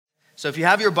So if you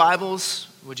have your Bibles,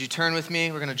 would you turn with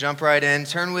me? We're going to jump right in.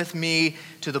 Turn with me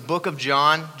to the book of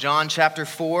John, John chapter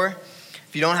 4.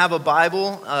 If you don't have a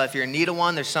Bible, if you're in need of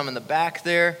one, there's some in the back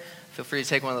there. Feel free to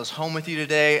take one of those home with you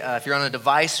today. If you're on a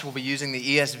device, we'll be using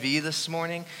the ESV this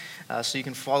morning, so you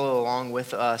can follow along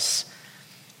with us.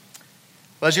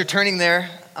 Well, as you're turning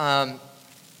there, I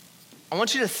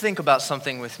want you to think about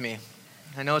something with me.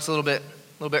 I know it's a little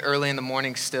bit early in the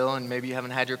morning still, and maybe you haven't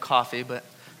had your coffee, but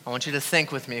I want you to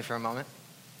think with me for a moment.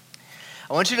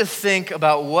 I want you to think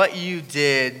about what you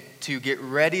did to get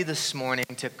ready this morning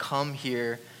to come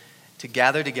here to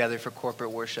gather together for corporate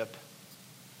worship.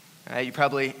 All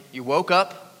right, you woke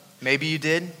up, maybe you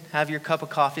did have your cup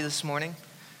of coffee this morning.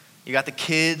 You got the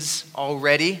kids all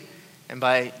ready, and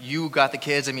by you got the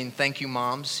kids, I mean thank you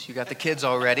moms, you got the kids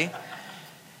all ready.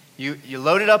 You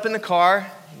loaded up in the car,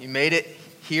 you made it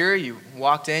here, you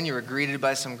walked in, you were greeted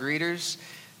by some greeters,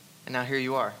 and now here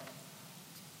you are.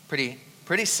 Pretty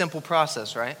simple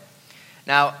process, right?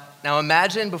 Now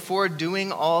imagine before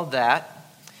doing all that,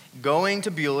 going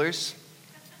to Bueller's,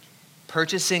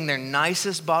 purchasing their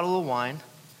nicest bottle of wine,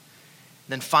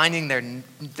 then finding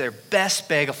their best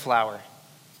bag of flour.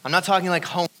 I'm not talking like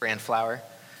home brand flour.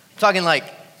 I'm talking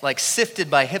like sifted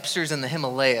by hipsters in the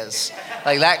Himalayas.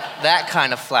 Like that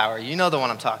kind of flour. You know the one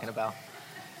I'm talking about.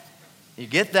 You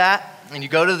get that, and you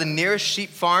go to the nearest sheep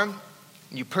farm,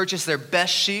 and you purchase their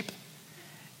best sheep,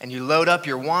 and you load up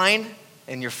your wine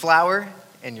and your flour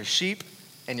and your sheep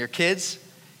and your kids.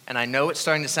 And I know it's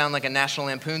starting to sound like a National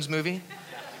Lampoon's movie.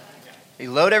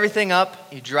 You load everything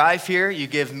up, you drive here, you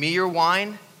give me your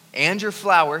wine and your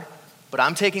flour, but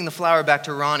I'm taking the flour back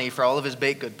to Ronnie for all of his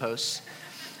baked good posts.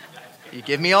 You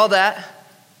give me all that.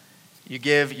 You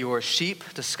give your sheep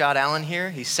to Scott Allen here.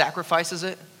 He sacrifices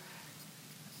it.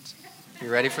 You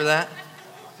ready for that?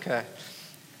 Okay.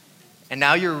 And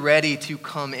now you're ready to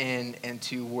come in and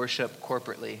to worship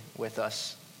corporately with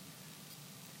us.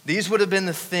 These would have been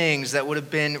the things that would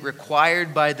have been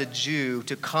required by the Jew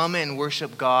to come and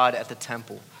worship God at the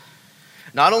temple.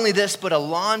 Not only this, but a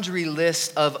laundry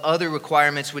list of other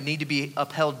requirements would need to be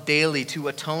upheld daily to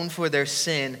atone for their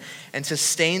sin and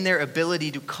sustain their ability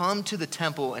to come to the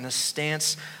temple in a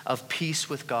stance of peace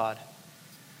with God.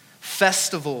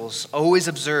 Festivals always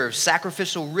observed,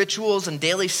 sacrificial rituals and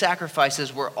daily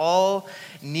sacrifices were all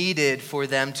needed for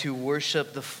them to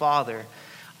worship the Father.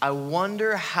 I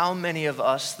wonder how many of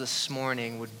us this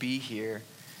morning would be here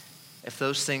if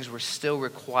those things were still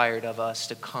required of us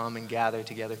to come and gather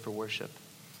together for worship.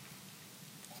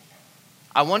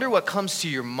 I wonder what comes to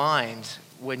your mind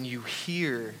when you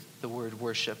hear the word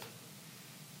worship.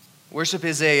 Worship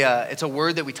is it's a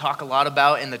word that we talk a lot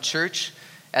about in the church,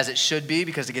 as it should be,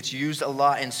 because it gets used a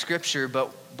lot in Scripture,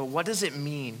 but what does it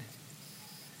mean?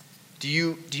 Do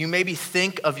you maybe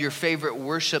think of your favorite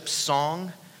worship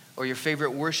song or your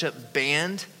favorite worship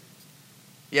band?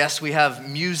 Yes, we have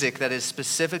music that is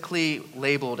specifically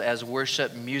labeled as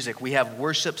worship music. We have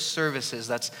worship services.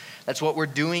 That's what we're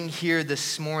doing here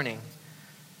this morning.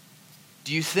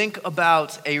 Do you think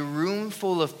about a room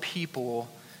full of people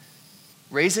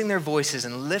raising their voices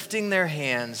and lifting their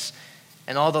hands,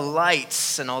 and all the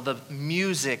lights and all the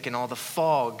music and all the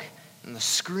fog and the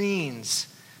screens?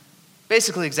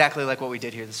 Basically exactly like what we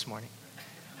did here this morning.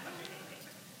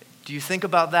 Do you think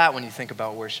about that when you think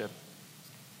about worship?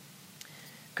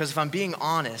 Because if I'm being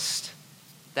honest,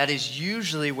 that is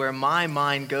usually where my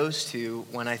mind goes to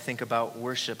when I think about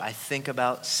worship. I think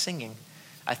about singing.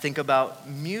 I think about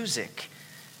music.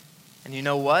 And you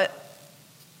know what?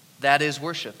 That is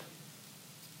worship.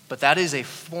 But that is a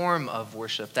form of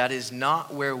worship. That is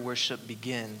not where worship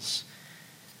begins.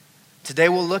 Today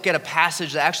we'll look at a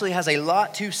passage that actually has a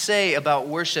lot to say about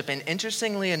worship. And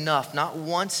interestingly enough, not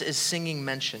once is singing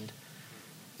mentioned.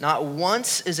 Not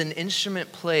once is an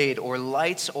instrument played or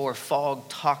lights or fog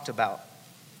talked about.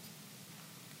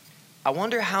 I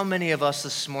wonder how many of us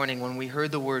this morning, when we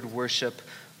heard the word worship,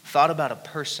 thought about a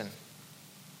person.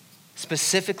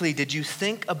 Specifically, did you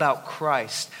think about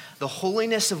Christ, the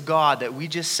holiness of God that we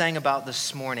just sang about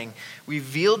this morning,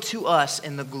 revealed to us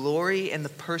in the glory and the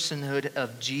personhood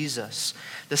of Jesus,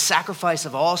 the sacrifice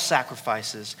of all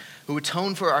sacrifices, who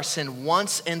atoned for our sin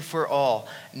once and for all,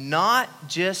 not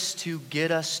just to get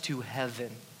us to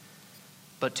heaven,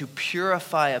 but to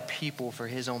purify a people for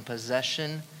his own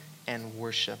possession and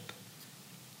worship.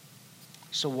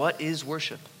 So what is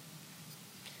worship?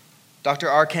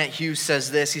 Dr. R. Kent Hughes says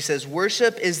this. He says,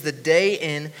 worship is the day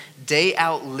in, day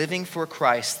out living for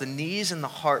Christ, the knees and the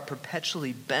heart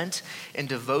perpetually bent in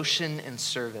devotion and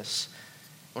service.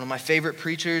 One of my favorite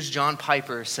preachers, John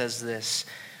Piper, says this.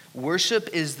 Worship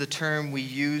is the term we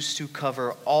use to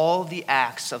cover all the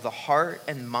acts of the heart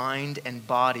and mind and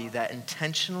body that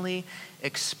intentionally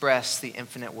express the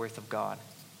infinite worth of God.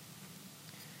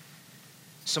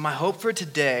 So my hope for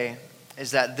today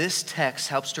is that this text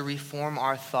helps to reform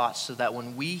our thoughts so that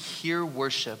when we hear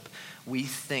worship, we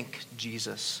think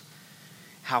Jesus.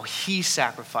 How he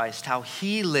sacrificed, how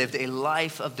he lived a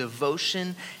life of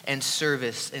devotion and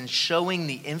service in showing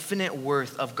the infinite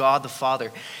worth of God the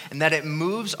Father, and that it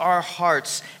moves our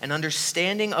hearts and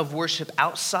understanding of worship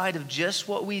outside of just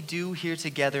what we do here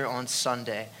together on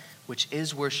Sunday, which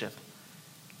is worship.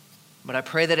 But I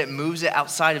pray that it moves it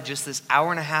outside of just this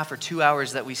hour and a half or 2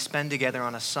 hours that we spend together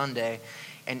on a Sunday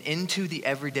and into the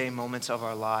everyday moments of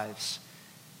our lives.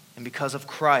 And because of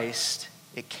Christ,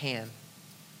 it can.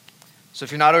 So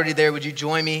if you're not already there, would you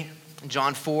join me in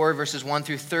John 4, verses 1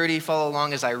 through 30? Follow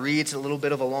along as I read. It's a little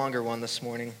bit of a longer one this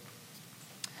morning.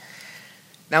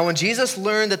 Now when Jesus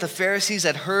learned that the Pharisees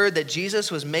had heard that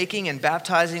Jesus was making and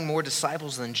baptizing more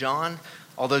disciples than John,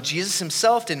 although Jesus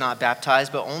himself did not baptize,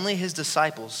 but only his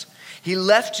disciples, he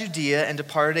left Judea and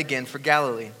departed again for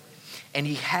Galilee. And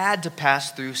he had to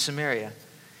pass through Samaria.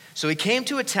 So he came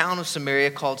to a town of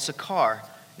Samaria called Sychar,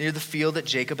 near the field that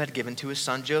Jacob had given to his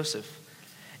son Joseph.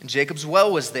 And Jacob's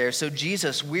well was there, so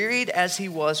Jesus, wearied as he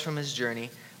was from his journey,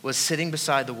 was sitting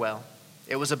beside the well.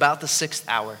 It was about the 6th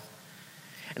hour.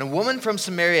 And a woman from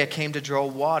Samaria came to draw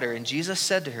water, and Jesus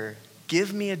said to her,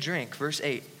 "Give me a drink." Verse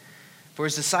 8. For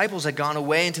his disciples had gone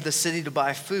away into the city to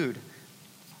buy food.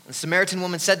 The Samaritan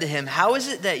woman said to him, "How is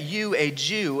it that you, a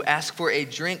Jew, ask for a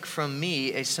drink from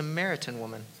me, a Samaritan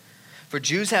woman? For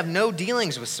Jews have no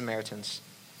dealings with Samaritans."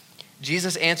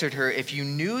 Jesus answered her, "If you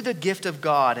knew the gift of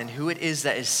God and who it is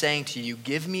that is saying to you,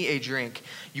 'Give me a drink,'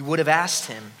 you would have asked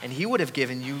him, and he would have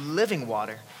given you living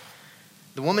water."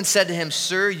 The woman said to him,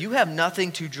 "Sir, you have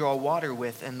nothing to draw water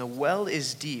with, and the well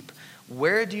is deep.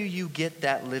 Where do you get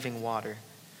that living water?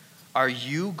 Are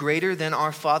you greater than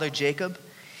our father Jacob?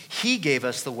 He gave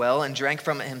us the well and drank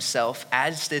from it himself,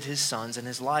 as did his sons and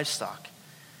his livestock."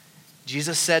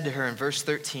 Jesus said to her in verse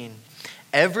 13,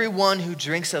 "Everyone who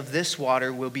drinks of this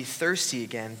water will be thirsty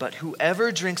again, but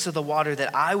whoever drinks of the water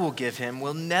that I will give him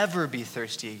will never be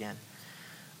thirsty again.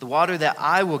 The water that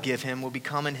I will give him will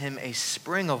become in him a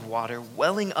spring of water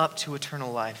welling up to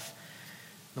eternal life."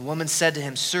 The woman said to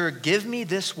him, "Sir, give me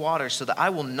this water so that I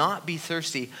will not be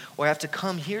thirsty or have to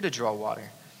come here to draw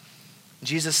water."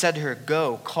 Jesus said to her,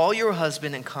 "Go, call your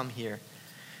husband and come here."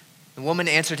 The woman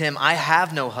answered him, "I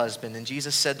have no husband." And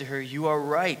Jesus said to her, "You are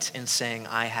right in saying,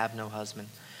 'I have no husband.'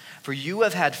 For you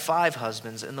have had 5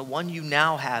 husbands, and the one you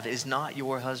now have is not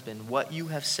your husband. What you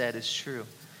have said is true."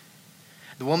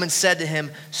 The woman said to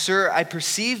him, "Sir, I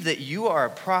perceive that you are a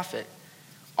prophet.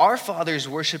 Our fathers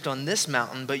worshipped on this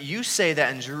mountain, but you say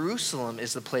that in Jerusalem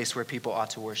is the place where people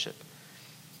ought to worship."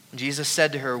 Jesus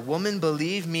said to her, "Woman,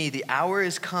 believe me, the hour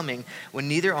is coming when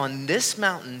neither on this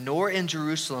mountain nor in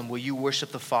Jerusalem will you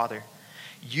worship the Father.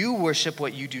 You worship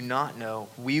what you do not know.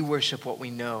 We worship what we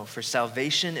know, for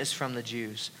salvation is from the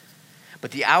Jews.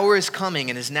 But the hour is coming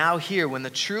and is now here when the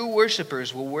true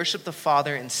worshipers will worship the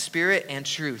Father in spirit and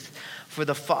truth, for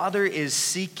the Father is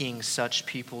seeking such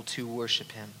people to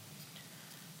worship him.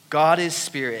 God is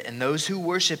spirit, and those who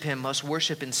worship him must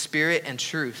worship in spirit and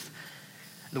truth."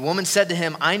 The woman said to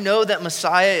him, "I know that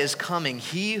Messiah is coming,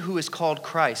 he who is called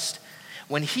Christ.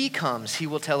 When he comes, he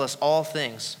will tell us all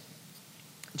things."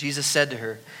 Jesus said to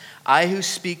her, "I who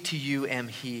speak to you am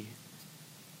he."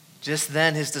 Just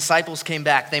then his disciples came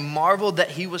back. They marveled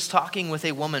that he was talking with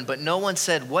a woman, but no one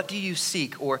said, "What do you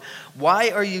seek?" or "Why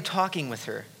are you talking with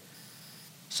her?"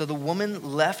 So the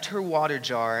woman left her water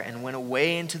jar and went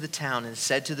away into the town and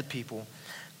said to the people,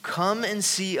 "Come and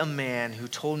see a man who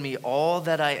told me all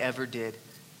that I ever did.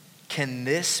 Can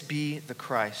this be the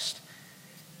Christ?"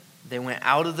 They went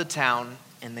out of the town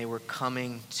and they were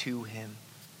coming to him.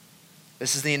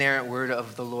 This is the inerrant word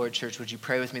of the Lord, church. Would you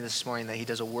pray with me this morning that he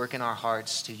does a work in our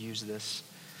hearts to use this?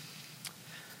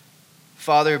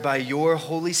 Father, by your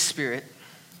Holy Spirit,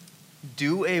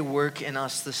 do a work in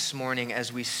us this morning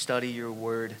as we study your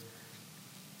word.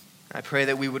 I pray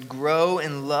that we would grow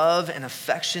in love and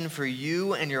affection for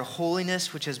you and your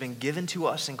holiness, which has been given to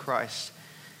us in Christ.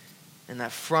 And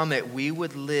that from it we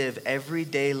would live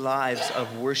everyday lives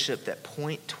of worship that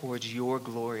point towards your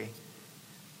glory.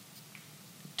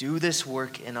 Do this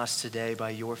work in us today by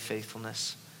your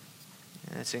faithfulness.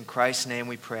 And it's in Christ's name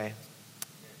we pray.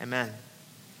 Amen.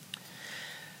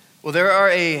 Well, there are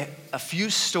a few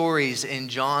stories in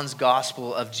John's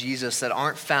gospel of Jesus that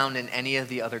aren't found in any of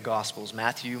the other gospels,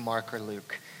 Matthew, Mark, or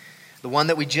Luke. The one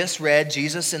that we just read,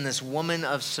 Jesus and this woman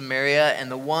of Samaria, and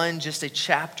the one just a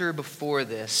chapter before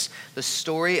this, the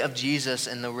story of Jesus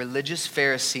and the religious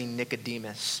Pharisee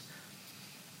Nicodemus.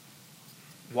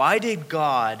 Why did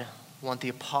God want the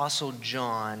Apostle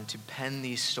John to pen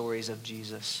these stories of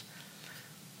Jesus?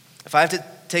 If I have to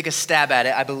take a stab at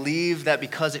it, I believe that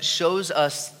because it shows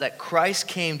us that Christ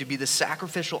came to be the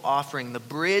sacrificial offering, the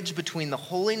bridge between the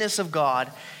holiness of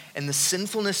God and the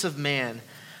sinfulness of man,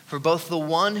 for both the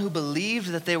one who believed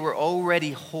that they were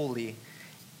already holy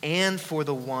and for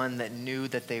the one that knew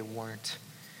that they weren't.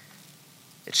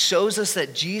 It shows us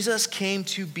that Jesus came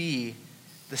to be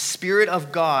the Spirit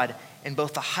of God in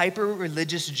both the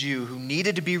hyper-religious Jew who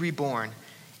needed to be reborn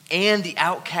and the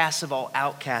outcast of all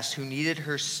outcasts who needed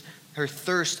her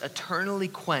thirst eternally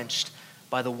quenched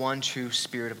by the one true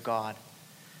Spirit of God.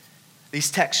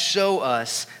 These texts show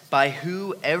us by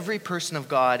who every person of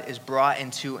God is brought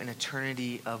into an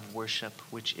eternity of worship,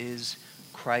 which is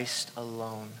Christ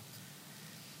alone.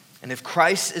 And if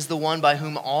Christ is the one by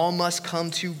whom all must come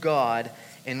to God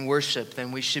in worship,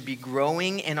 then we should be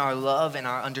growing in our love and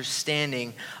our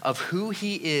understanding of who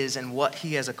he is and what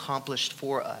he has accomplished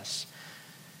for us.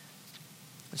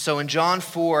 So in John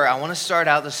 4, I want to start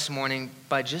out this morning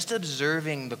by just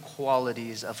observing the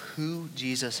qualities of who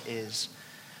Jesus is,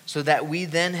 so that we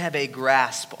then have a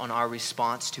grasp on our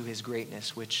response to his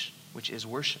greatness, which is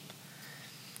worship.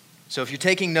 So if you're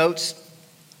taking notes,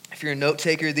 if you're a note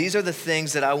taker, these are the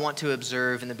things that I want to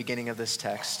observe in the beginning of this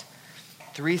text.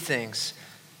 3 things.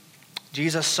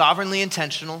 Jesus sovereignly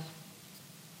intentional,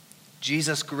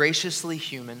 Jesus graciously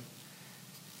human,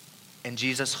 and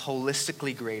Jesus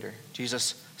holistically greater.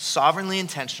 Jesus sovereignly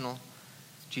intentional,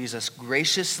 Jesus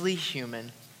graciously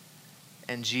human,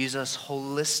 and Jesus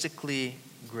holistically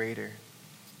greater.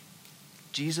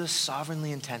 Jesus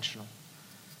sovereignly intentional.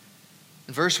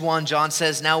 In verse 1, John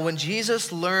says, "Now when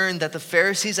Jesus learned that the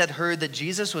Pharisees had heard that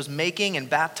Jesus was making and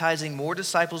baptizing more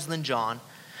disciples than John,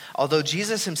 although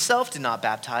Jesus himself did not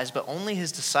baptize, but only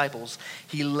his disciples,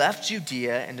 he left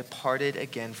Judea and departed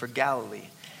again for Galilee.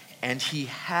 And he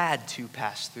had to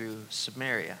pass through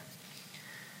Samaria."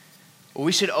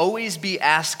 We should always be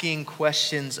asking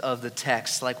questions of the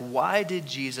text, like why did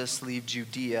Jesus leave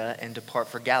Judea and depart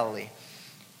for Galilee?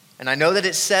 And I know that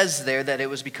it says there that it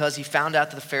was because he found out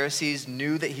that the Pharisees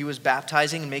knew that he was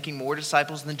baptizing and making more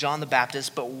disciples than John the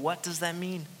Baptist, but what does that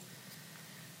mean?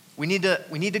 We need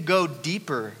to go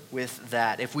deeper with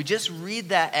that. If we just read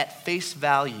that at face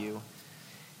value,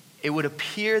 it would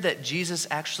appear that Jesus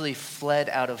actually fled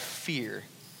out of fear.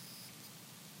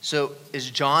 So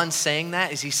is John saying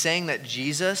that? Is he saying that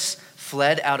Jesus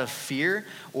fled out of fear,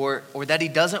 or that he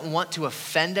doesn't want to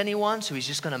offend anyone, so he's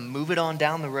just going to move it on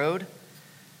down the road?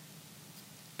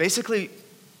 Basically,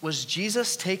 was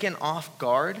Jesus taken off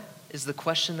guard is the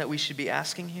question that we should be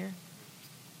asking here.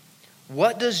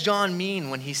 What does John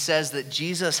mean when he says that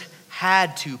Jesus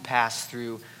had to pass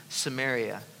through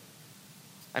Samaria?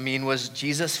 I mean, was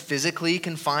Jesus physically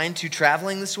confined to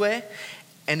traveling this way?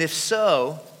 And if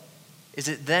so, is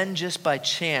it then just by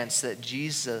chance that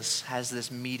Jesus has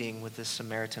this meeting with this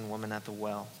Samaritan woman at the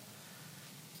well?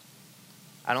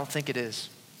 I don't think it is.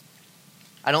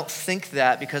 I don't think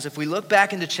that, because if we look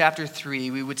back into chapter 3,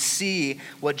 we would see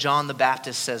what John the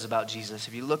Baptist says about Jesus.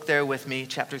 If you look there with me,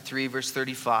 chapter 3, verse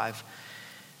 35,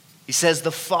 he says,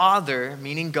 "The Father,"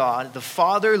 meaning God, "the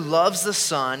Father loves the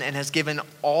Son and has given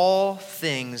all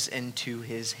things into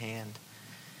his hand."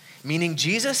 Meaning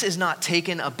Jesus is not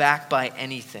taken aback by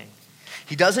anything.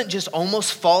 He doesn't just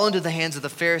almost fall into the hands of the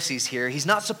Pharisees here. He's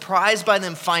not surprised by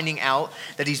them finding out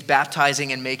that he's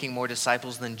baptizing and making more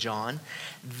disciples than John.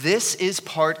 This is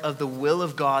part of the will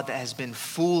of God that has been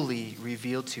fully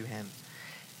revealed to him.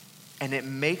 And it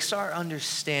makes our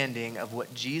understanding of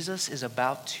what Jesus is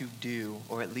about to do,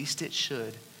 or at least it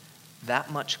should,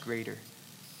 that much greater.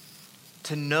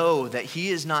 To know that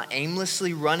he is not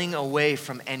aimlessly running away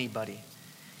from anybody.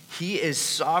 He is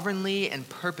sovereignly and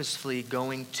purposefully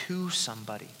going to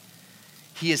somebody.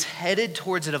 He is headed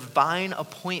towards a divine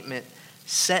appointment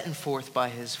set forth by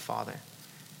his Father.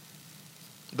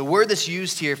 The word that's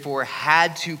used here for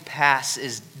had to pass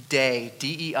is dei,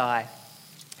 D-E-I.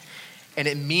 And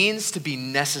it means to be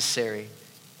necessary.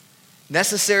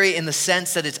 Necessary in the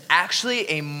sense that it's actually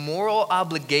a moral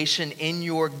obligation in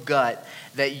your gut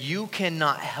that you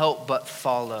cannot help but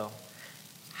follow.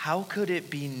 How could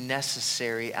it be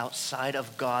necessary outside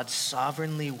of God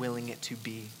sovereignly willing it to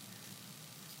be?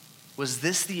 Was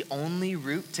this the only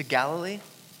route to Galilee?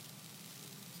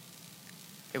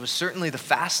 It was certainly the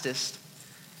fastest,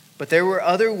 But there were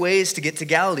other ways to get to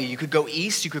Galilee. You could go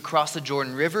east, you could cross the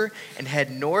Jordan River and head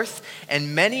north.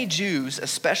 And many Jews,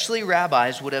 especially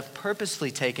rabbis, would have purposefully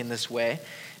taken this way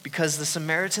because the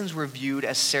Samaritans were viewed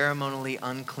as ceremonially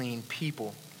unclean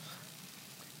people.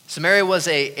 Samaria was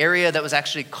an area that was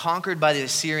actually conquered by the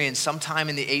Assyrians sometime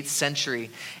in the 8th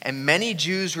century. And many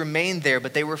Jews remained there,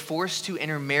 but they were forced to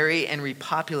intermarry and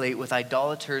repopulate with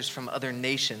idolaters from other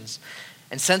nations.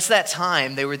 And since that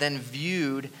time, they were then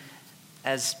viewed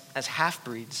as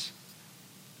half-breeds,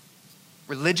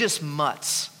 religious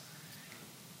mutts.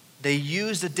 They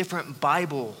used a different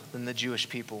Bible than the Jewish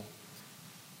people.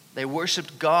 They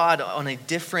worshiped God on a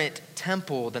different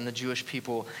temple than the Jewish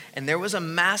people. And there was a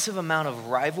massive amount of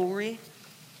rivalry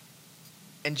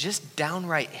and just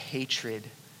downright hatred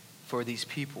for these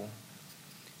people.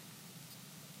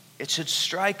 It should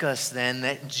strike us then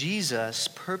that Jesus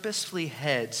purposefully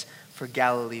heads for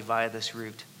Galilee via this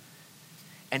route.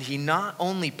 And he not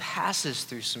only passes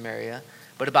through Samaria,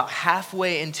 but about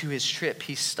halfway into his trip,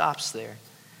 he stops there.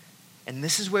 And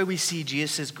this is where we see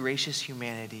Jesus' gracious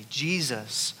humanity.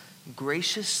 Jesus,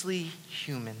 graciously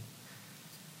human.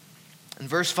 In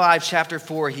verse 5, chapter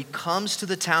 4, he comes to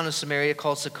the town of Samaria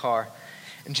called Sychar.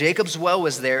 And Jacob's well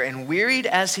was there, and wearied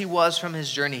as he was from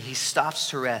his journey, he stops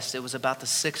to rest. It was about the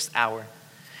 6th hour.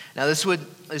 Now this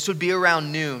would be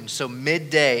around noon, so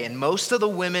midday, and most of the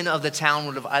women of the town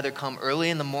would have either come early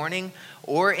in the morning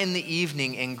or in the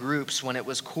evening in groups when it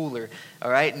was cooler.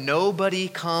 All right, nobody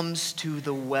comes to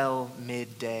the well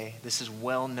midday. This is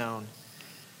well known,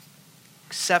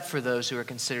 except for those who are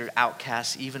considered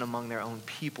outcasts even among their own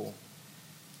people.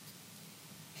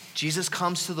 Jesus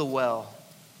comes to the well,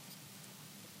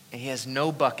 and he has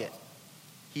no bucket.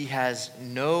 He has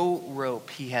no rope.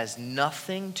 He has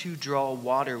nothing to draw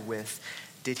water with.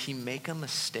 Did he make a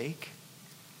mistake?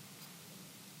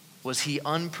 Was he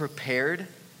unprepared?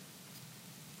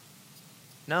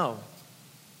 No.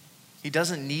 He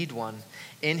doesn't need one.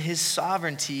 In his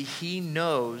sovereignty, he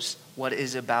knows what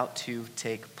is about to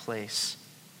take place.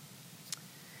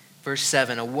 Verse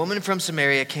 7, a woman from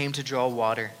Samaria came to draw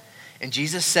water, and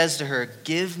Jesus says to her,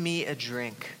 "Give me a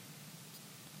drink."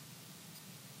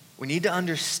 We need to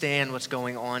understand what's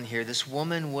going on here. This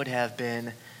woman would have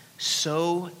been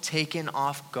so taken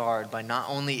off guard by not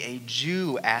only a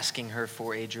Jew asking her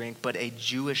for a drink, but a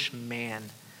Jewish man.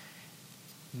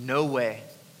 No way.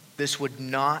 This would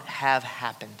not have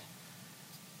happened.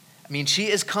 I mean, she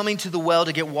is coming to the well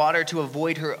to get water to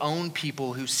avoid her own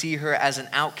people who see her as an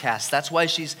outcast. That's why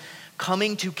she's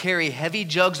coming to carry heavy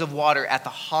jugs of water at the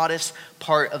hottest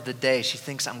part of the day. She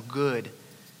thinks, I'm good.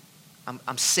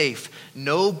 I'm safe.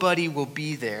 Nobody will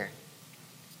be there.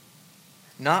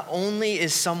 Not only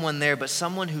is someone there, but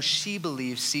someone who she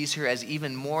believes sees her as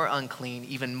even more unclean,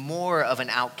 even more of an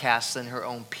outcast than her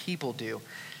own people do.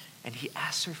 And he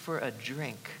asks her for a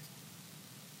drink.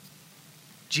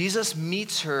 Jesus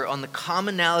meets her on the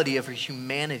commonality of her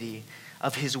humanity,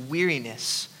 of his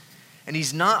weariness. And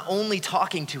he's not only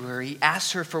talking to her, he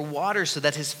asks her for water so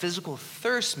that his physical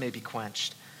thirst may be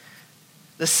quenched.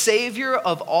 The Savior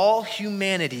of all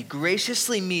humanity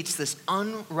graciously meets this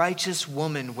unrighteous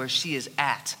woman where she is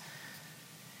at.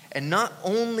 And not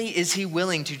only is he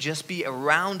willing to just be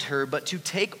around her, but to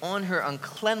take on her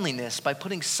uncleanliness by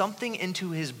putting something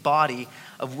into his body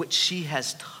of which she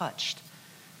has touched.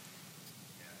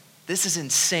 This is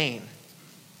insane.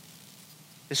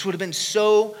 This would have been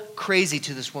so crazy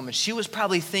to this woman. She was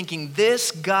probably thinking, this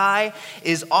guy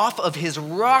is off of his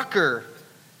rocker.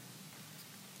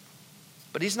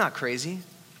 But he's not crazy.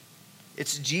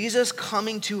 It's Jesus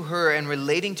coming to her and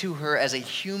relating to her as a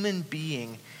human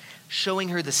being, showing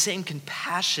her the same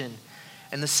compassion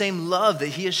and the same love that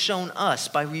he has shown us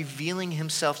by revealing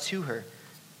himself to her.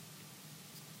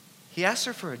 He asks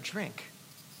her for a drink.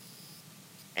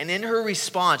 And in her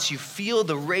response, you feel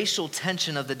the racial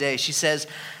tension of the day. She says,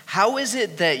 "How is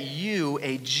it that you,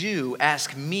 a Jew,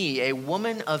 ask me, a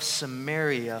woman of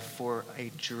Samaria, for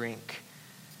a drink?"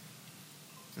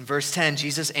 In verse 10,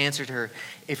 Jesus answered her,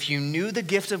 "If you knew the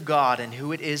gift of God and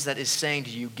who it is that is saying to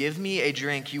you, 'Give me a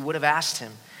drink,' you would have asked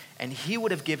him, and he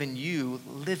would have given you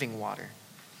living water."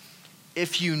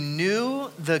 If you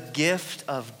knew the gift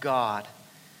of God.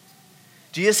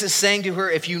 Jesus is saying to her,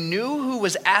 if you knew who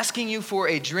was asking you for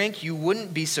a drink, you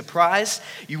wouldn't be surprised.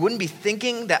 You wouldn't be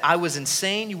thinking that I was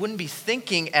insane. You wouldn't be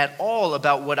thinking at all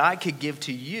about what I could give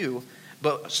to you,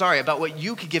 about what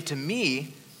you could give to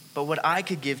me, but what I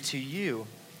could give to you.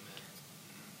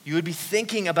 You would be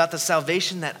thinking about the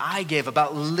salvation that I gave,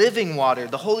 about living water,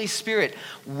 the Holy Spirit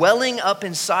welling up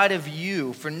inside of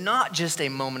you for not just a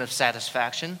moment of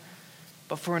satisfaction,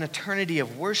 but for an eternity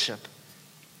of worship.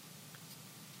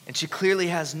 And she clearly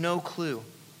has no clue.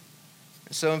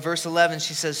 So in verse 11,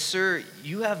 she says, "Sir,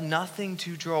 you have nothing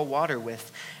to draw water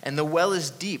with, and the well is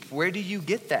deep. Where do you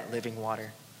get that living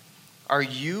water? Are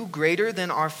you greater than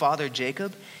our father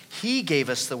Jacob? He gave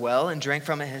us the well and drank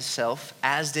from it himself,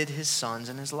 as did his sons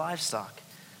and his livestock."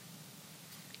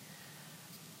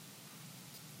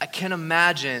 I can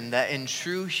imagine that in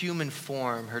true human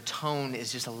form, her tone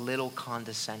is just a little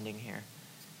condescending here.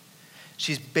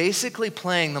 She's basically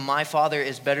playing the "my father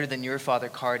is better than your father"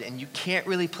 card, and you can't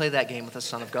really play that game with the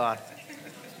Son of God.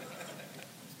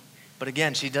 But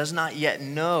again, she does not yet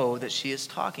know that she is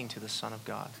talking to the Son of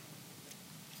God.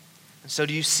 And so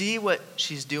do you see what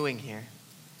she's doing here?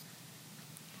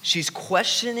 She's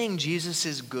questioning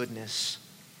Jesus' goodness.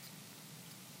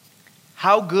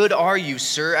 "How good are you,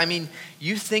 sir? I mean,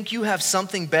 you think you have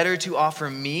something better to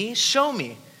offer me? Show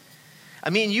me. I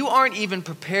mean, you aren't even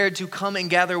prepared to come and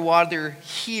gather water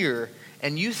here,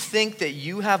 and you think that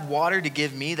you have water to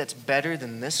give me that's better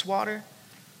than this water?"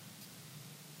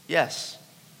 Yes,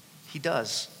 he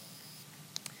does.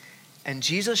 And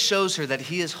Jesus shows her that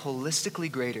he is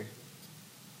holistically greater.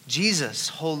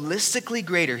 Jesus, holistically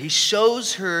greater. He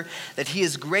shows her that he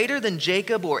is greater than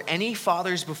Jacob or any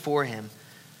fathers before him.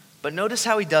 But notice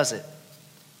how he does it.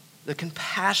 The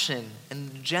compassion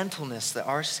and the gentleness that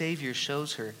our Savior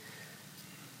shows her.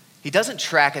 He doesn't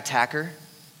track attack her.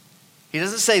 He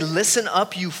doesn't say, "Listen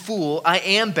up, you fool, I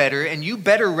am better, and you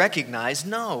better recognize."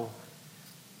 No.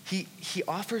 He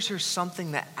offers her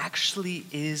something that actually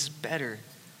is better.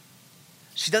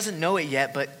 She doesn't know it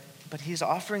yet, but he's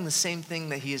offering the same thing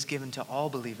that he has given to all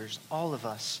believers, all of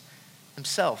us,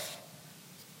 himself.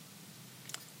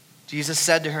 Jesus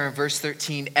said to her in verse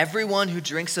 13, "Everyone who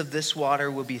drinks of this water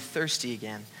will be thirsty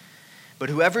again. But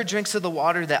whoever drinks of the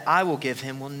water that I will give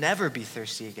him will never be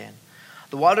thirsty again.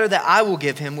 The water that I will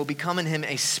give him will become in him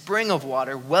a spring of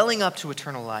water welling up to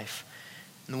eternal life."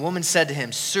 And the woman said to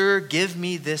him, "Sir, give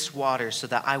me this water so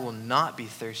that I will not be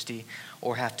thirsty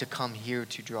or have to come here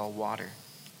to draw water."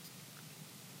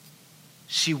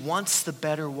 She wants the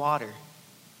better water.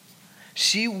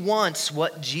 She wants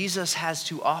what Jesus has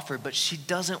to offer, but she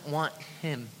doesn't want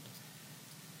him.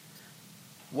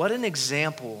 What an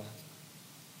example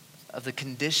of the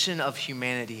condition of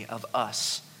humanity, of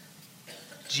us.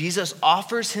 Jesus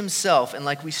offers himself, and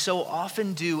like we so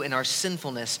often do in our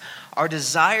sinfulness, our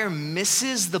desire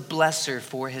misses the blesser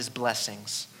for his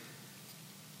blessings.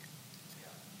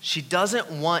 She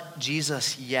doesn't want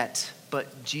Jesus yet,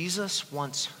 but Jesus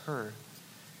wants her.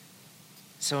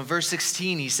 So in verse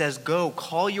 16, he says, "Go,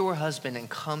 call your husband and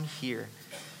come here."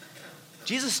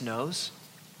 Jesus knows.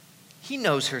 He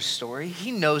knows her story.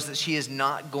 He knows that she is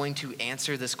not going to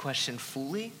answer this question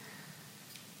fully.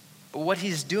 But what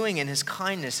he's doing in his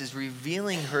kindness is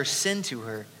revealing her sin to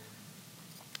her.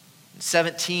 In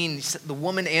 17, the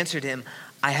woman answered him,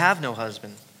 "I have no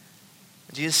husband."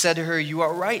 Jesus said to her, "You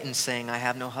are right in saying, 'I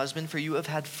have no husband,' for you have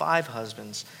had 5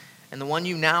 husbands, and the one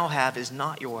you now have is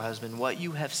not your husband. What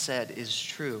you have said is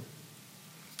true."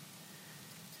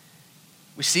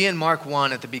 We see in Mark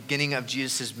 1 at the beginning of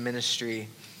Jesus' ministry,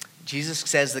 Jesus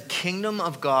says, "The kingdom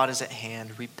of God is at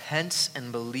hand. Repent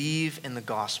and believe in the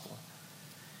gospel."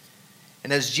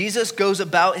 And as Jesus goes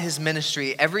about his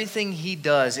ministry, everything he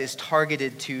does is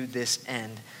targeted to this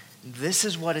end. This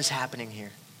is what is happening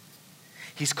here.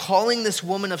 He's calling this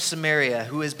woman of Samaria,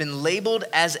 who has been labeled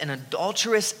as an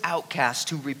adulterous outcast,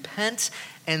 to repent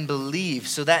and believe,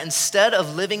 so that instead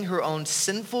of living her own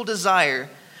sinful desire,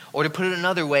 or to put it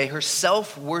another way, her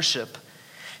self-worship,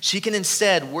 she can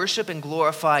instead worship and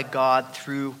glorify God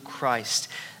through Christ.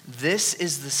 This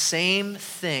is the same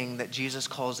thing that Jesus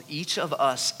calls each of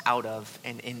us out of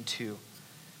and into.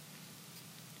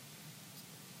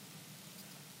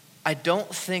 I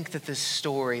don't think that this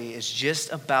story is just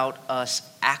about us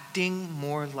acting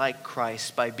more like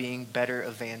Christ by being better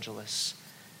evangelists,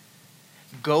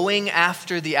 going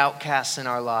after the outcasts in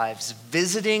our lives,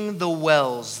 visiting the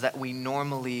wells that we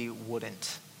normally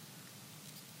wouldn't.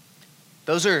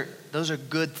 Those are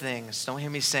good things. Don't hear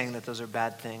me saying that those are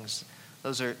bad things.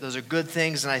 Those are good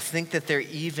things, and I think that they're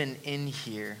even in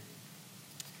here.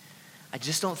 I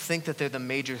just don't think that they're the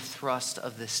major thrust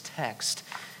of this text,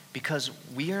 because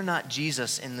we are not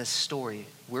Jesus in this story.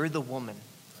 We're the woman.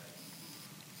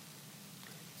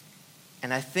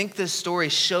 And I think this story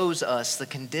shows us the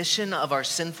condition of our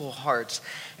sinful hearts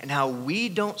and how we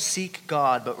don't seek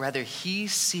God, but rather he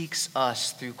seeks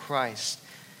us through Christ.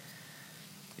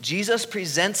 Jesus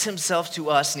presents himself to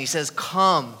us and he says,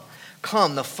 "Come,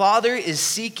 come. The Father is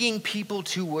seeking people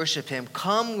to worship him.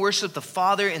 Come worship the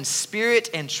Father in spirit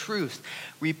and truth.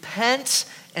 Repent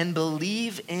and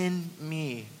believe in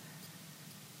me."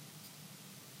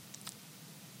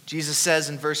 Jesus says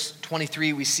in verse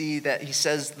 23, we see that he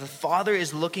says, the Father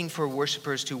is looking for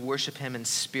worshipers to worship him in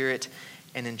spirit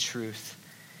and in truth.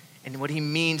 And what he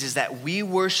means is that we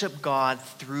worship God,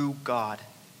 through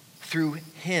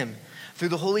him, through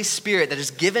the Holy Spirit that is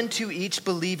given to each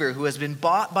believer who has been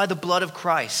bought by the blood of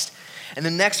Christ. And the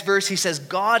next verse, he says,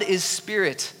 God is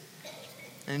spirit.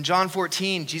 And in John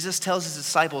 14, Jesus tells his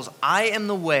disciples, I am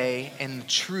the way and the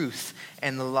truth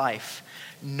and the life.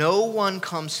 No one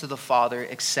comes to the Father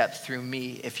except through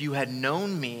me. If you had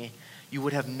known me, you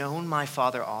would have known my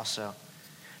Father also.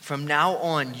 From now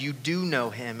on, you do know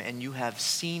him and you have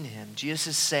seen him. Jesus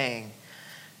is saying,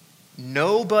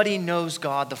 nobody knows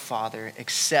God the Father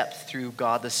except through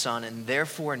God the Son, and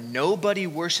therefore nobody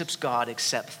worships God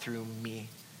except through me.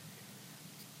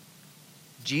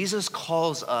 Jesus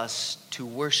calls us to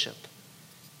worship,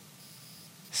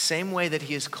 the same way that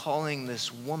he is calling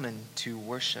this woman to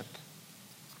worship.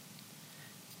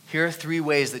 Here are 3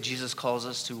 ways that Jesus calls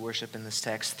us to worship in this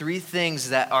text. 3 things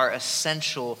that are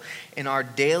essential in our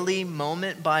daily,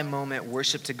 moment-by-moment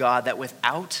worship to God, that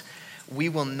without, we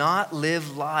will not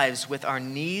live lives with our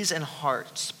knees and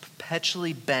hearts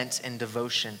perpetually bent in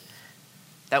devotion.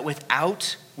 That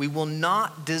without, we will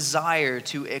not desire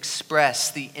to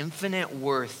express the infinite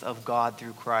worth of God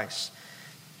through Christ.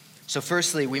 So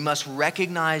firstly, we must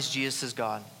recognize Jesus as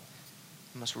God.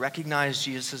 We must recognize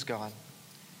Jesus as God.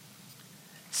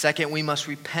 Second, we must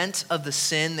repent of the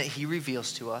sin that he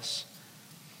reveals to us.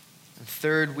 And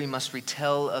third, we must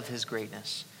retell of his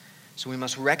greatness. So we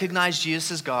must recognize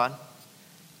Jesus as God.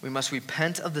 We must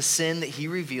repent of the sin that he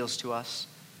reveals to us.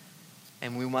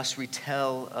 And we must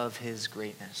retell of his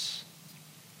greatness.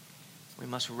 We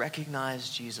must recognize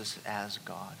Jesus as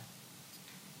God.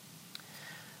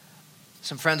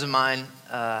 Some friends of mine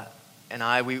and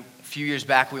I, a few years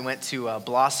back, we went to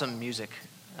Blossom Music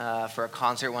for a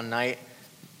concert one night.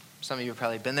 Some of you have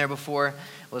probably been there before.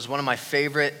 It was one of my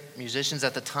favorite musicians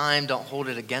at the time. Don't hold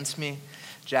it against me.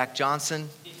 Jack Johnson.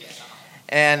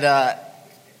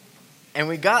 And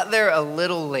we got there a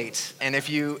little late. And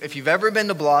if you've ever been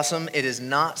to Blossom, it is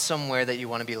not somewhere that you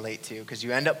want to be late to, because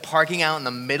you end up parking out in the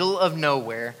middle of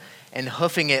nowhere and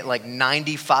hoofing it like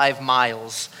 95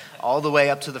 miles all the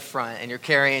way up to the front. And you're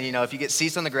carrying, if you get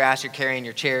seats on the grass, you're carrying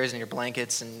your chairs and your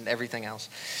blankets and everything else.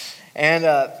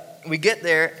 And we get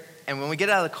there, and when we get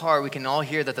out of the car, we can all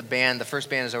hear that the first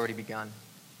band has already begun.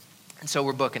 And so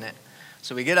we're booking it.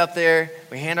 So we get up there,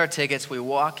 we hand our tickets, we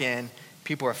walk in.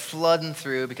 People are flooding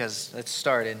through because it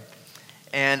started.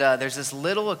 And there's this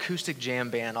little acoustic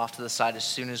jam band off to the side as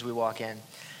soon as we walk in.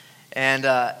 And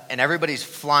everybody's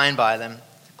flying by them,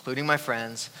 including my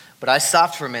friends. But I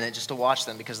stopped for a minute just to watch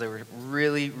them because they were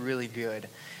really, really good.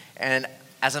 And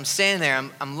as I'm standing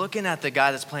there, I'm looking at the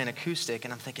guy that's playing acoustic,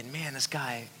 and I'm thinking, man, this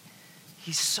guy,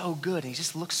 he's so good. And he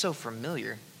just looks so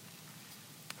familiar.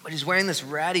 But he's wearing this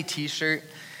ratty t-shirt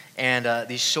and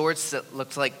these shorts that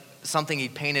looked like something he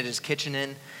painted his kitchen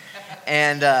in.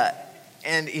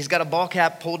 And he's got a ball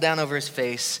cap pulled down over his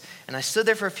face. And I stood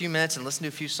there for a few minutes and listened to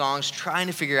a few songs, trying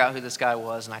to figure out who this guy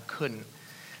was, and I couldn't.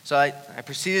 So I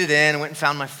proceeded in and went and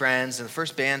found my friends, and the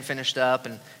first band finished up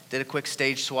and did a quick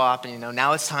stage swap, and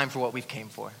now it's time for what we've came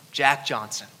for, Jack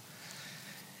Johnson.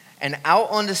 And out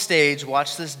on the stage,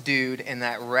 watch this dude in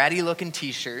that ratty-looking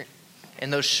t-shirt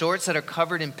and those shorts that are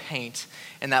covered in paint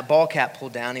and that ball cap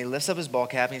pulled down. He lifts up his ball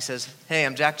cap and he says, "Hey,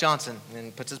 I'm Jack Johnson,"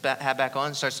 and puts his hat back on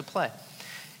and starts to play.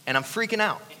 And I'm freaking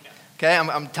out. Okay,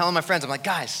 I'm telling my friends, I'm like,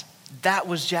 guys, that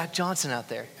was Jack Johnson out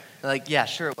there. They're like, yeah,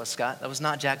 sure it was, Scott. That was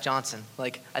not Jack Johnson.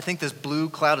 Like, I think this blue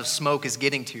cloud of smoke is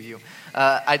getting to you.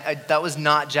 That was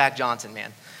not Jack Johnson,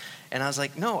 man. And I was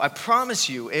like, no, I promise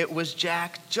you, it was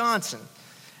Jack Johnson.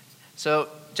 So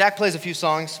Jack plays a few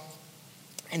songs,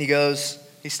 and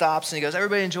he stops, and he goes,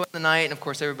 everybody enjoying the night? And of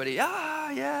course, everybody,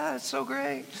 yeah, it's so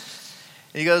great.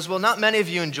 And he goes, well, not many of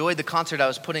you enjoyed the concert I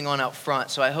was putting on out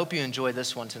front, so I hope you enjoy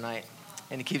this one tonight.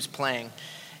 And he keeps playing.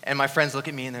 And my friends look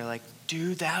at me, and they're like,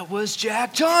 dude, that was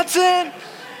Jack Johnson.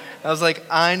 I was like,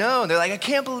 I know. And they're like, I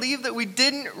can't believe that we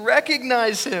didn't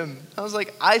recognize him. I was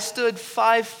like, I stood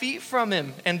 5 feet from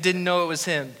him and didn't know it was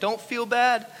him. Don't feel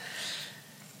bad.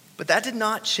 But that did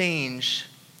not change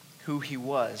who he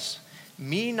was.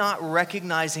 Me not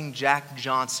recognizing Jack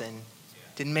Johnson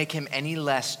didn't make him any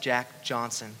less Jack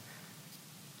Johnson.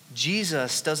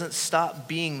 Jesus doesn't stop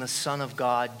being the Son of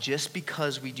God just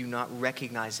because we do not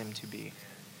recognize him to be.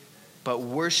 But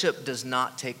worship does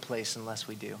not take place unless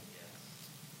we do.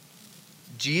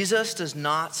 Jesus does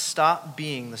not stop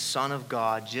being the Son of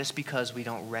God just because we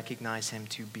don't recognize him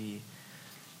to be.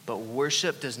 But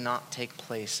worship does not take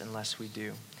place unless we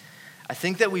do. I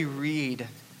think that we read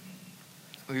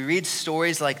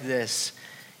stories like this,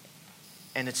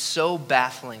 And it's so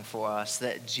baffling for us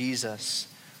that Jesus,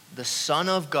 the Son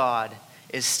of God,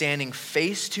 is standing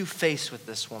face to face with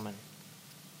this woman.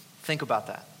 Think about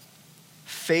that.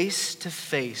 Face to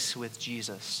face with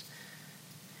Jesus.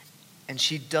 And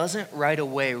she doesn't right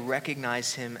away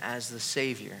recognize him as the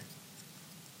Savior.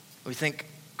 We think,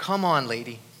 come on,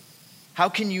 lady. How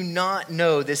can you not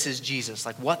know this is Jesus?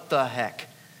 Like, what the heck?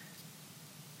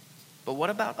 But what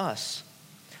about us?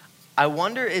 I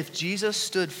wonder if Jesus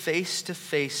stood face to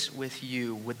face with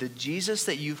you, would the Jesus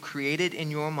that you've created in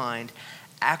your mind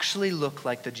actually look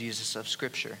like the Jesus of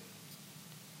Scripture?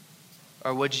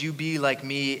 Or would you be like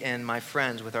me and my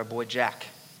friends with our boy Jack?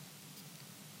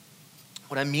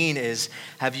 What I mean is,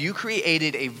 have you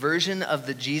created a version of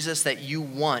the Jesus that you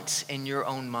want in your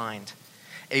own mind?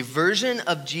 A version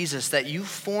of Jesus that you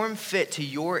form fit to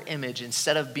your image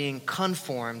instead of being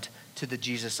conformed to the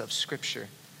Jesus of Scripture.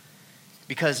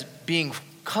 Because being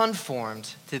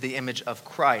conformed to the image of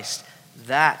Christ,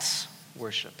 that's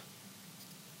worship.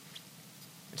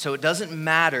 And so it doesn't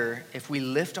matter if we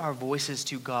lift our voices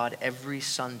to God every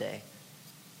Sunday,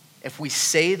 if we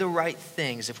say the right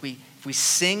things, if we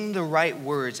sing the right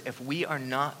words, if we are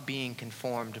not being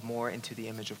conformed more into the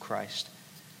image of Christ.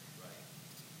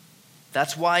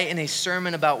 That's why in a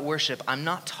sermon about worship, I'm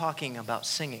not talking about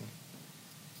singing,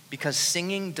 because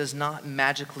singing does not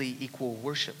magically equal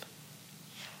worship.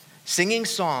 Singing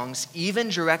songs, even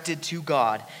directed to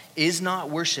God, is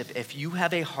not worship if you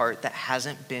have a heart that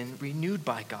hasn't been renewed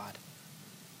by God.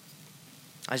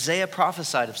 Isaiah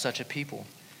prophesied of such a people.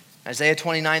 Isaiah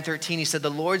 29:13, he said, "The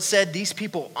Lord said, these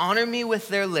people honor me with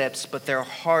their lips, but their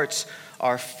hearts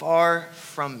are far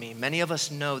from me." Many of us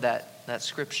know that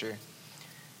scripture.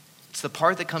 It's the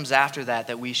part that comes after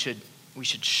that we should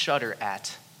shudder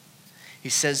at. He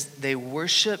says, "They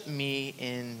worship me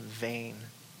in vain."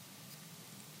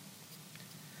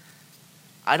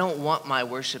 I don't want my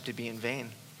worship to be in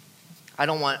vain. I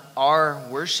don't want our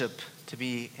worship to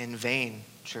be in vain,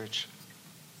 church.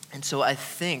 And so I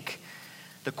think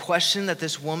the question that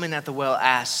this woman at the well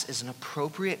asks is an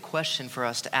appropriate question for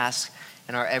us to ask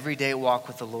in our everyday walk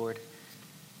with the Lord.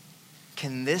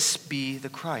 Can this be the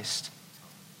Christ?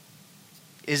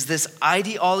 Is this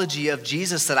ideology of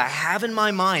Jesus that I have in my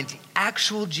mind the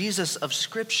actual Jesus of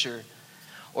Scripture?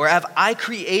 Or have I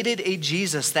created a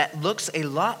Jesus that looks a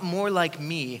lot more like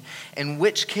me, in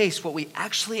which case what we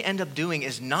actually end up doing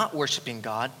is not worshiping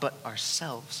God, but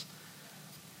ourselves?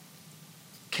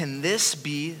 Can this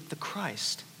be the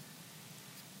Christ?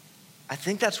 I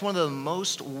think that's one of the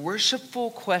most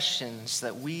worshipful questions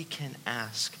that we can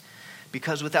ask,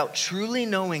 because without truly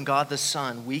knowing God the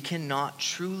Son, we cannot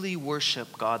truly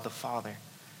worship God the Father.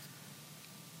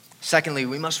 Secondly,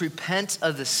 we must repent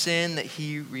of the sin that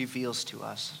he reveals to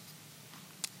us.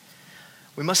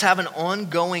 We must have an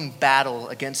ongoing battle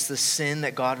against the sin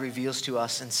that God reveals to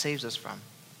us and saves us from.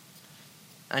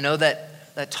 I know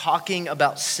that talking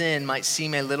about sin might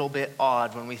seem a little bit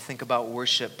odd when we think about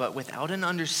worship, but without an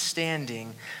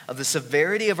understanding of the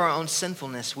severity of our own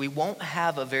sinfulness, we won't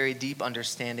have a very deep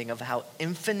understanding of how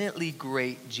infinitely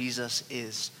great Jesus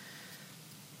is.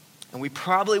 And we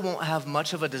probably won't have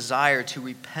much of a desire to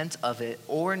repent of it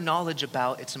or knowledge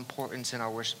about its importance in our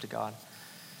worship to God.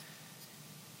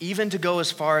 Even to go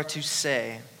as far to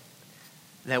say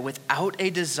that without a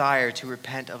desire to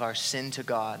repent of our sin to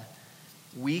God,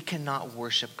 we cannot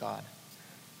worship God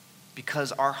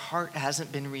because our heart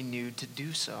hasn't been renewed to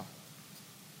do so.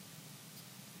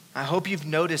 I hope you've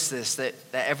noticed this, that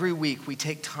every week we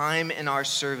take time in our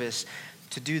service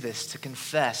to do this, to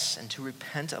confess and to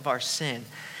repent of our sin.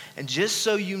 And just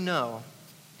so you know,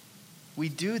 we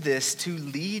do this to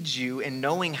lead you in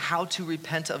knowing how to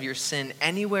repent of your sin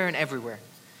anywhere and everywhere.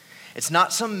 It's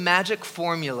not some magic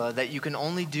formula that you can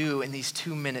only do in these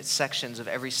 2-minute sections of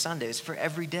every Sunday. It's for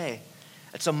every day.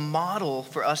 It's a model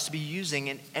for us to be using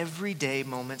in everyday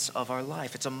moments of our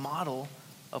life. It's a model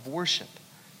of worship.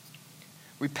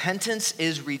 Repentance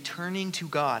is returning to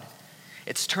God.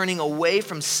 It's turning away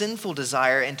from sinful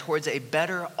desire and towards a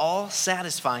better,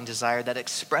 all-satisfying desire that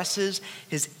expresses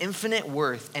his infinite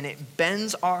worth, and it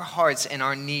bends our hearts and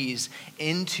our knees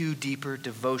into deeper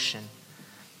devotion.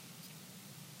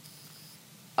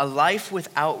 A life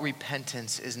without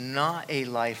repentance is not a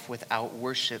life without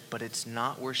worship, but it's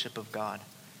not worship of God,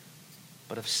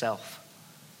 but of self.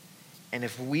 And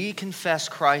if we confess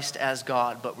Christ as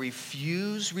God but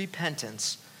refuse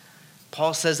repentance,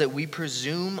 Paul says that we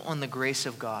presume on the grace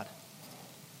of God.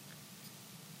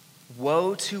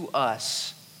 Woe to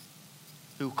us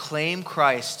who claim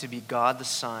Christ to be God the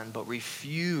Son, but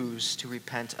refuse to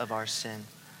repent of our sin.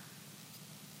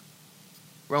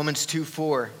 Romans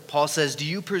 2:4, Paul says, "Do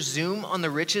you presume on the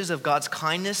riches of God's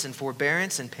kindness and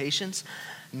forbearance and patience,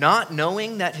 not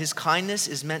knowing that his kindness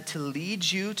is meant to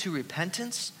lead you to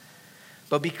repentance?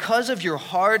 But because of your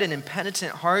hard and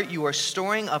impenitent heart, you are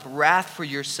storing up wrath for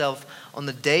yourself on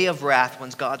the day of wrath when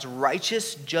God's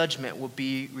righteous judgment will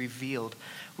be revealed."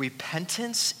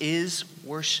 Repentance is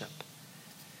worship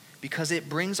because it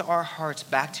brings our hearts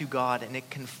back to God and it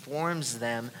conforms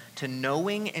them to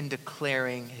knowing and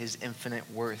declaring his infinite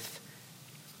worth.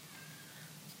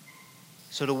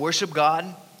 So to worship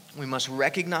God, we must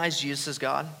recognize Jesus as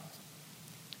God.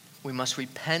 We must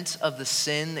repent of the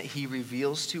sin that he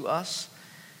reveals to us.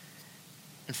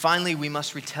 And finally, we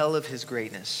must retell of his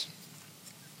greatness.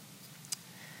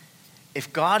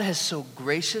 If God has so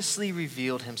graciously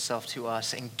revealed himself to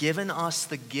us and given us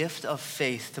the gift of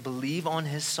faith to believe on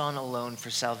his Son alone for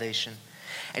salvation,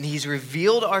 and he's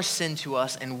revealed our sin to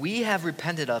us and we have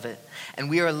repented of it, and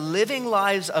we are living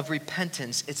lives of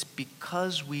repentance, it's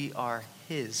because we are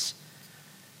his.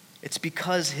 It's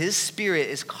because his Spirit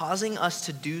is causing us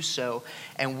to do so,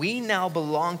 and we now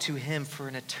belong to him for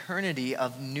an eternity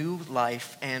of new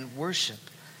life and worship.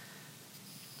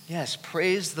 Yes,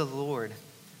 praise the Lord.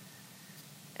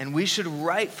 And we should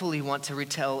rightfully want to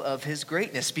retell of his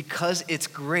greatness because it's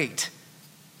great.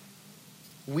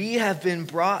 We have been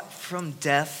brought from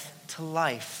death to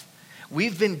life.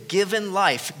 We've been given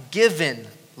life.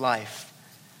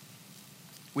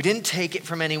 We didn't take it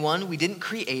from anyone. We didn't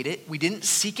create it. We didn't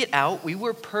seek it out. We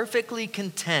were perfectly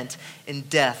content in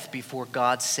death before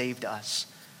God saved us.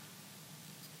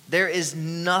 There is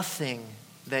nothing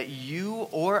that you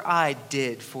or I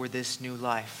did for this new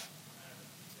life.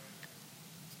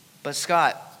 But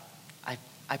Scott,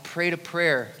 I prayed a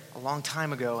prayer a long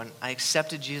time ago and I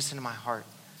accepted Jesus into my heart.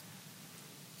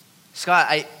 Scott,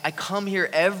 I come here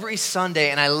every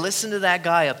Sunday and I listen to that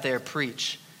guy up there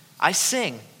preach. I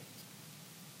sing.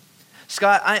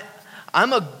 Scott,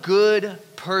 I'm a good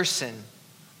person.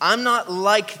 I'm not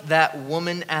like that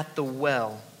woman at the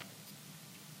well.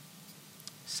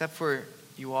 Except for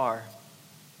you are.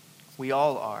 We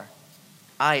all are.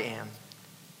 I am.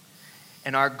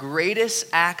 And our greatest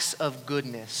acts of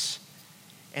goodness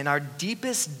and our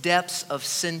deepest depths of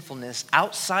sinfulness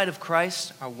outside of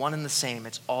Christ are one and the same.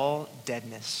 It's all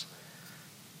deadness.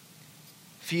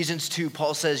 Ephesians 2,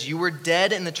 Paul says, "You were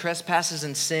dead in the trespasses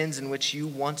and sins in which you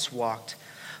once walked,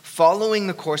 following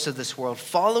the course of this world,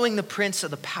 following the prince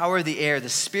of the power of the air, the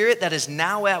spirit that is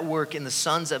now at work in the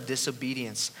sons of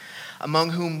disobedience, among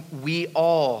whom we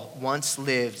all once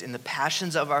lived in the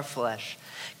passions of our flesh,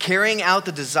 carrying out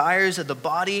the desires of the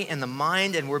body and the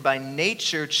mind, and were by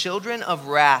nature children of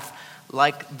wrath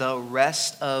like the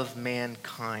rest of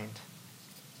mankind."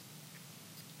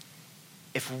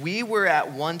 If we were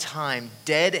at one time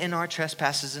dead in our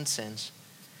trespasses and sins,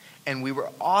 and we were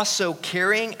also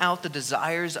carrying out the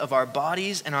desires of our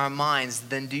bodies and our minds,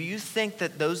 then do you think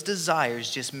that those desires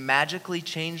just magically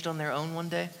changed on their own one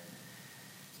day?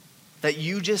 That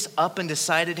you just up and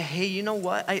decided, hey, you know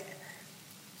what?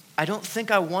 I don't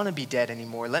think I want to be dead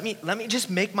anymore. Let me just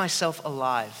make myself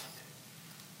alive.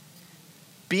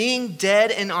 Being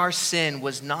dead in our sin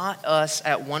was not us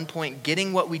at one point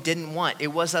getting what we didn't want. It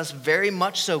was us very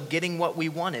much so getting what we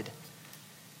wanted.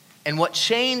 And what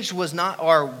changed was not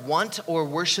our want or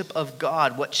worship of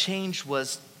God. What changed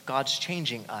was God's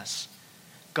changing us.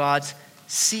 God's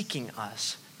seeking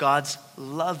us. God's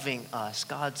loving us.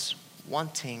 God's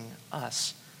wanting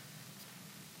us.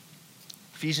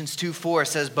 Ephesians 2:4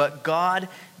 says, "But God,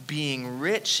 being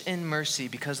rich in mercy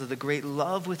because of the great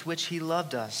love with which he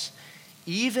loved us,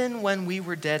 even when we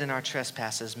were dead in our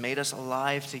trespasses, made us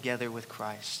alive together with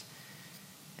Christ.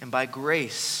 And by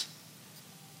grace,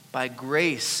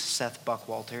 Seth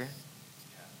Buckwalter,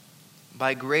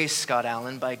 by grace, Scott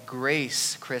Allen, by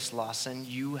grace, Chris Lawson,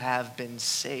 you have been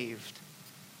saved."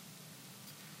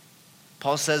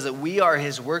 Paul says that we are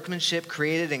his workmanship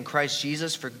created in Christ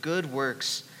Jesus for good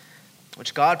works,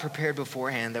 which God prepared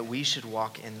beforehand that we should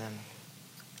walk in them.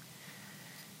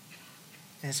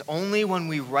 And it's only when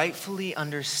we rightfully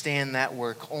understand that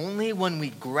work, only when we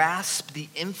grasp the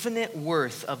infinite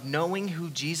worth of knowing who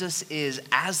Jesus is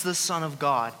as the Son of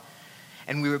God,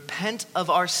 and we repent of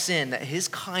our sin that his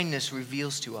kindness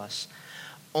reveals to us,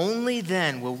 only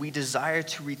then will we desire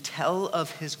to retell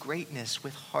of his greatness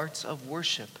with hearts of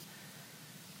worship.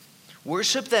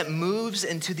 Worship that moves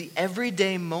into the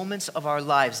everyday moments of our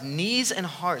lives, knees and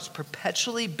hearts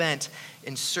perpetually bent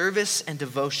in service and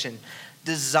devotion,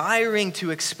 desiring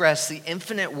to express the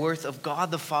infinite worth of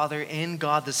God the Father in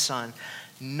God the Son,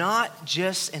 not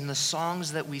just in the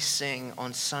songs that we sing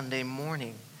on Sunday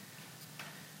morning,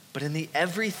 but in the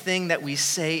everything that we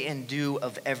say and do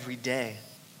of every day.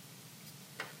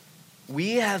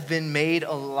 We have been made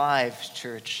alive,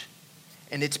 church.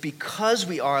 And it's because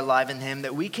we are alive in him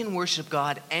that we can worship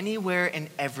God anywhere and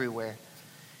everywhere,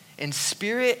 in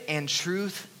spirit and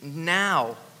truth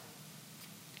now,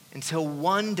 until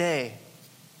one day,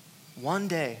 when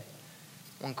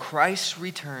Christ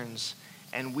returns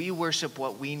and we worship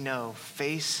what we know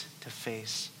face to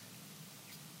face.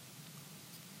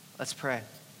 Let's pray.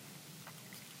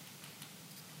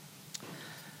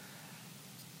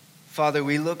 Father,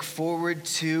 we look forward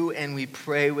to and we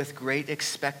pray with great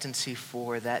expectancy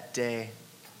for that day,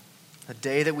 the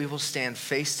day that we will stand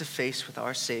face to face with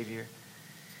our Savior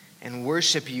and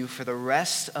worship you for the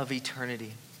rest of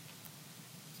eternity.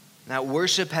 That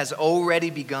worship has already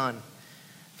begun,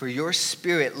 for your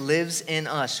Spirit lives in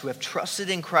us who have trusted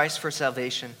in Christ for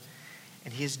salvation,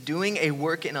 and he is doing a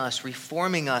work in us,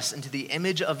 reforming us into the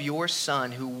image of your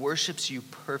Son who worships you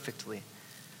perfectly.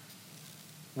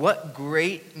 What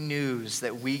great news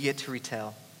that we get to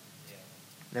retell.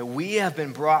 That we have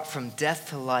been brought from death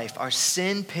to life, our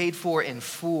sin paid for in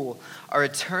full, our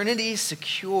eternity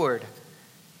secured.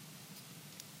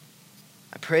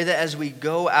 I pray that as we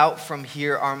go out from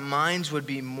here, our minds would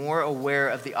be more aware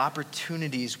of the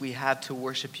opportunities we have to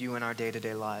worship you in our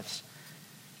day-to-day lives.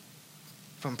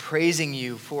 From praising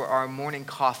you for our morning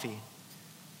coffee,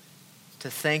 to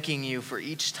thanking you for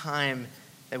each time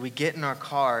that we get in our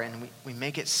car and we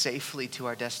make it safely to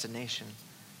our destination.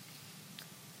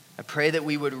 I pray that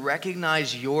we would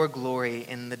recognize your glory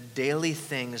in the daily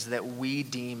things that we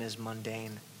deem as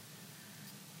mundane.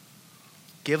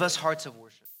 Give us hearts of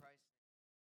worship.